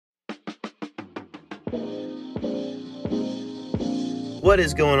What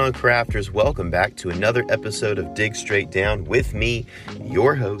is going on, crafters? Welcome back to another episode of Dig Straight Down with me,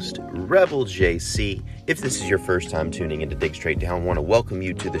 your host, Rebel JC. If this is your first time tuning into Dig Straight Down, I want to welcome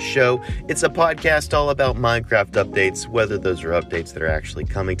you to the show. It's a podcast all about Minecraft updates, whether those are updates that are actually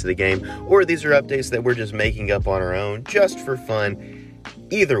coming to the game, or these are updates that we're just making up on our own, just for fun.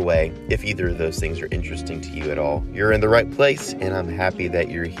 Either way, if either of those things are interesting to you at all, you're in the right place, and I'm happy that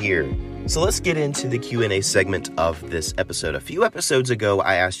you're here. So let's get into the Q&A segment of this episode. A few episodes ago,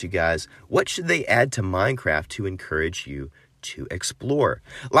 I asked you guys, what should they add to Minecraft to encourage you to explore?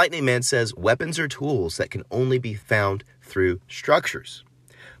 Lightning Man says, weapons or tools that can only be found through structures.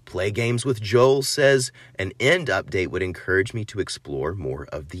 Play Games with Joel says, an end update would encourage me to explore more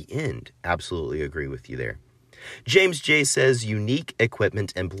of the end. Absolutely agree with you there. James J says, unique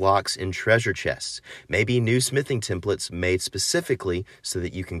equipment and blocks in treasure chests. Maybe new smithing templates made specifically so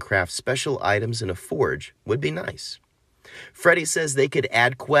that you can craft special items in a forge would be nice. Freddy says they could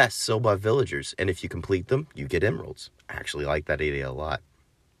add quests sold by villagers, and if you complete them, you get emeralds. I actually like that idea a lot.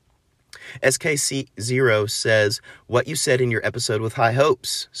 SKC0 says, what you said in your episode with High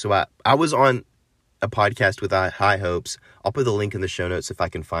Hopes. So I was on a podcast with High Hopes. I'll put the link in the show notes if I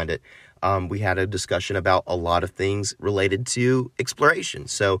can find it. We had a discussion about a lot of things related to exploration.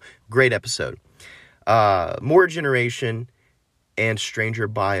 So, great episode. More generation and stranger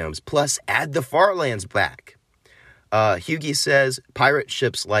biomes. Plus, add the Farlands back. Hughie says, pirate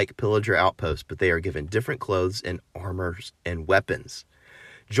ships like Pillager Outpost, but they are given different clothes and armors and weapons.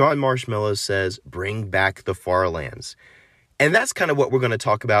 John Marshmallow says, bring back the Farlands. And that's kind of what we're going to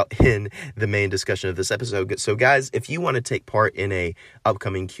talk about in the main discussion of this episode. So guys, if you want to take part in a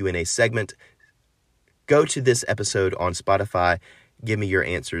upcoming Q&A segment, go to this episode on Spotify, give me your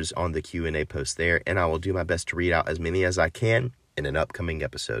answers on the Q&A post there, and I will do my best to read out as many as I can in an upcoming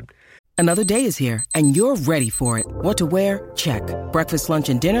episode. Another day is here, and you're ready for it. What to wear? Check. Breakfast, lunch,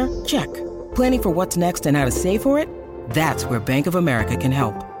 and dinner? Check. Planning for what's next and how to save for it? That's where Bank of America can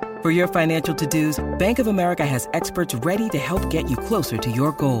help. For your financial to-dos, Bank of America has experts ready to help get you closer to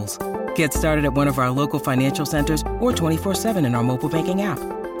your goals. Get started at one of our local financial centers or 24/7 in our mobile banking app.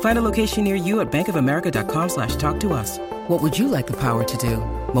 Find a location near you at bankofamerica.com/talktous. What would you like the power to do?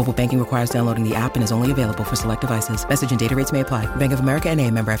 Mobile banking requires downloading the app and is only available for select devices. Message and data rates may apply. Bank of America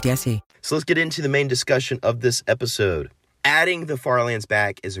N.A., member FDIC. So let's get into the main discussion of this episode. Adding the Farlands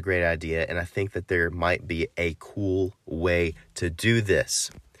back is a great idea, and I think that there might be a cool way to do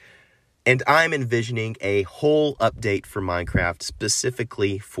this. And I'm envisioning a whole update for Minecraft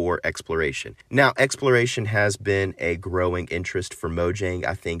specifically for exploration. Now, exploration has been a growing interest for Mojang.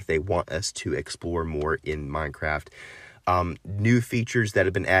 I think they want us to explore more in Minecraft. New features that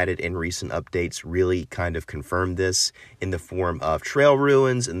have been added in recent updates really kind of confirm this in the form of trail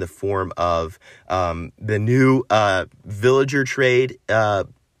ruins, in the form of the new villager trade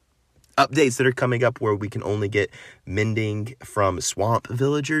updates that are coming up where we can only get mending from swamp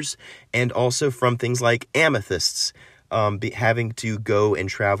villagers and also from things like amethysts, having to go and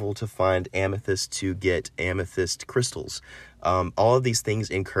travel to find amethyst to get amethyst crystals. All of these things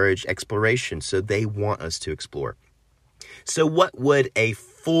encourage exploration, so they want us to explore. So what would a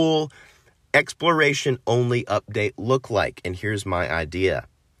full exploration only update look like? And here's my idea.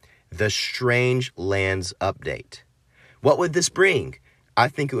 The Strange Lands update. What would this bring? I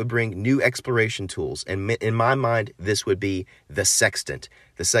think it would bring new exploration tools, and in my mind, this would be the sextant.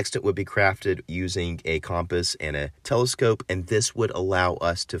 The sextant would be crafted using a compass and a telescope, and this would allow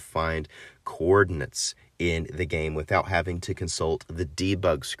us to find coordinates in the game without having to consult the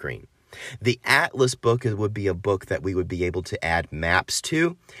debug screen. The Atlas book would be a book that we would be able to add maps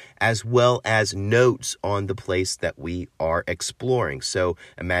to, as well as notes on the place that we are exploring. So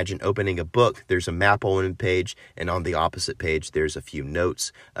imagine opening a book, there's a map on one page, and on the opposite page, there's a few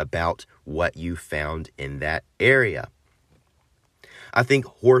notes about what you found in that area. I think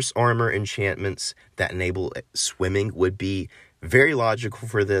horse armor enchantments that enable swimming would be very logical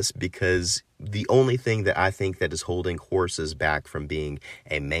for this, because the only thing that I think that is holding horses back from being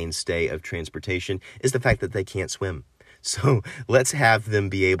a mainstay of transportation is the fact that they can't swim. So let's have them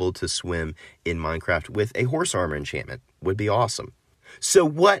be able to swim in Minecraft with a horse armor enchantment. Would be awesome. So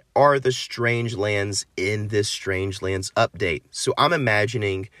what are the Strange Lands in this Strange Lands update? So I'm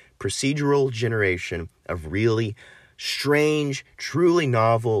imagining procedural generation of really strange, truly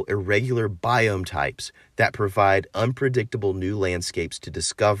novel, irregular biome types that provide unpredictable new landscapes to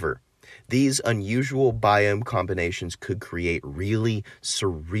discover. These unusual biome combinations could create really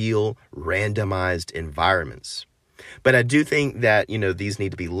surreal, randomized environments. But I do think that, these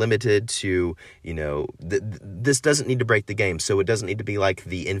need to be limited to, this doesn't need to break the game. So it doesn't need to be like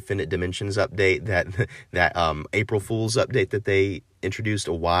the Infinite Dimensions update that April Fool's update that they introduced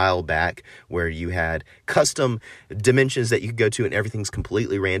a while back, where you had custom dimensions that you could go to and everything's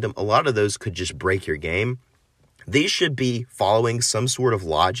completely random. A lot of those could just break your game. These should be following some sort of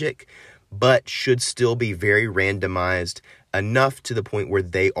logic, but should still be very randomized enough to the point where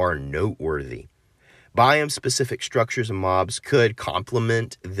they are noteworthy. Biome-specific structures and mobs could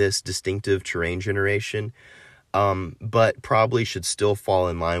complement this distinctive terrain generation, but probably should still fall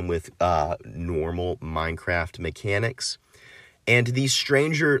in line with normal Minecraft mechanics. And these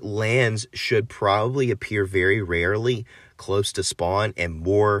stranger lands should probably appear very rarely close to spawn and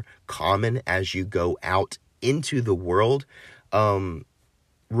more common as you go out into the world,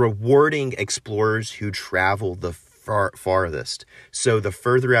 rewarding explorers who travel the farthest. So the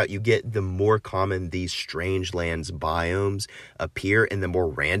further out you get, the more common these strange lands biomes appear and the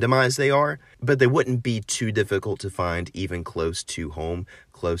more randomized they are, but they wouldn't be too difficult to find even close to home,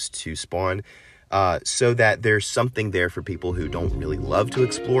 close to spawn. So that there's something there for people who don't really love to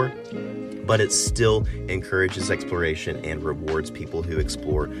explore, but it still encourages exploration and rewards people who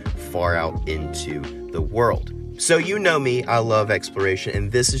explore far out into the world. So you know me, I love exploration,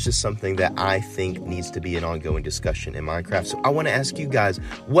 and this is just something that I think needs to be an ongoing discussion in Minecraft. So I want to ask you guys,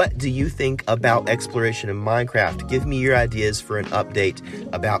 what do you think about exploration in Minecraft? Give me your ideas for an update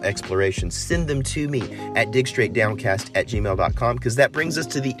about exploration. Send them to me at digstraightdowncast@gmail.com, because that brings us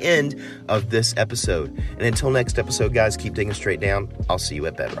to the end of this episode. And until next episode, guys, keep digging straight down. I'll see you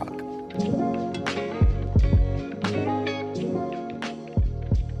at Bedrock.